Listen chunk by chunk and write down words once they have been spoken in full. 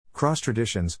Cross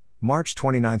Traditions, March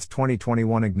 29,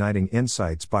 2021. Igniting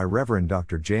Insights by Reverend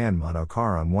Dr. Jan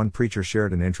Manokar. One preacher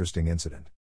shared an interesting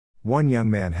incident. One young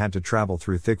man had to travel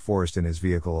through thick forest in his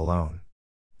vehicle alone.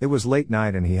 It was late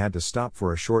night and he had to stop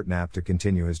for a short nap to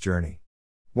continue his journey.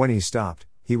 When he stopped,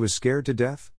 he was scared to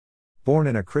death. Born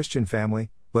in a Christian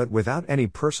family, but without any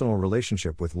personal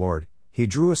relationship with Lord, he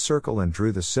drew a circle and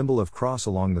drew the symbol of cross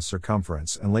along the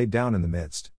circumference and laid down in the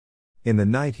midst. In the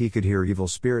night he could hear evil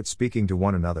spirits speaking to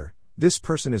one another. This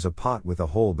person is a pot with a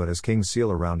hole but has king's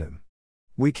seal around him.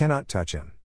 We cannot touch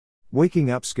him.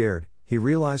 Waking up scared, he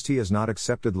realized he has not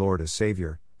accepted Lord as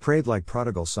Savior, prayed like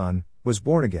prodigal son, was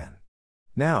born again.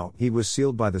 Now, he was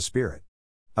sealed by the Spirit.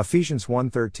 Ephesians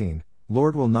 1:13,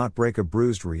 Lord will not break a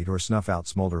bruised reed or snuff out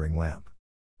smoldering lamp.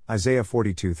 Isaiah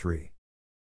 42:3.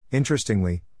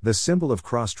 Interestingly, the symbol of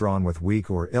cross drawn with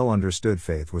weak or ill-understood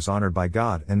faith was honored by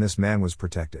God and this man was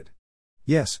protected.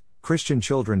 Yes, Christian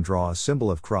children draw a symbol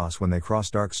of cross when they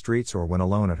cross dark streets or when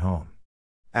alone at home.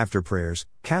 After prayers,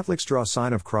 Catholics draw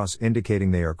sign of cross indicating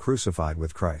they are crucified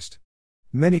with Christ.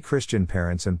 Many Christian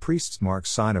parents and priests mark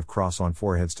sign of cross on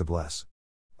foreheads to bless.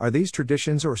 Are these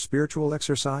traditions or spiritual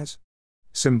exercise?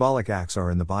 Symbolic acts are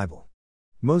in the Bible.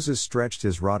 Moses stretched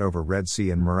his rod over Red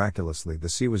Sea and miraculously the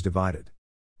sea was divided.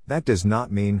 That does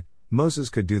not mean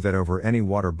Moses could do that over any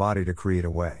water body to create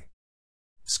a way.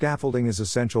 Scaffolding is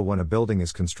essential when a building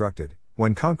is constructed,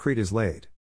 when concrete is laid.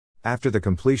 After the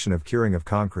completion of curing of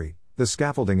concrete, the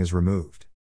scaffolding is removed.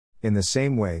 In the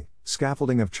same way,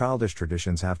 scaffolding of childish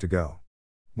traditions have to go.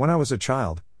 When I was a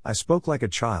child, I spoke like a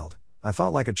child, I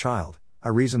thought like a child, I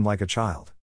reasoned like a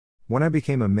child. When I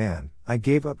became a man, I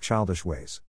gave up childish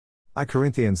ways. I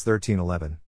Corinthians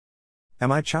 13:11.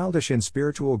 Am I childish in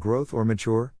spiritual growth or mature?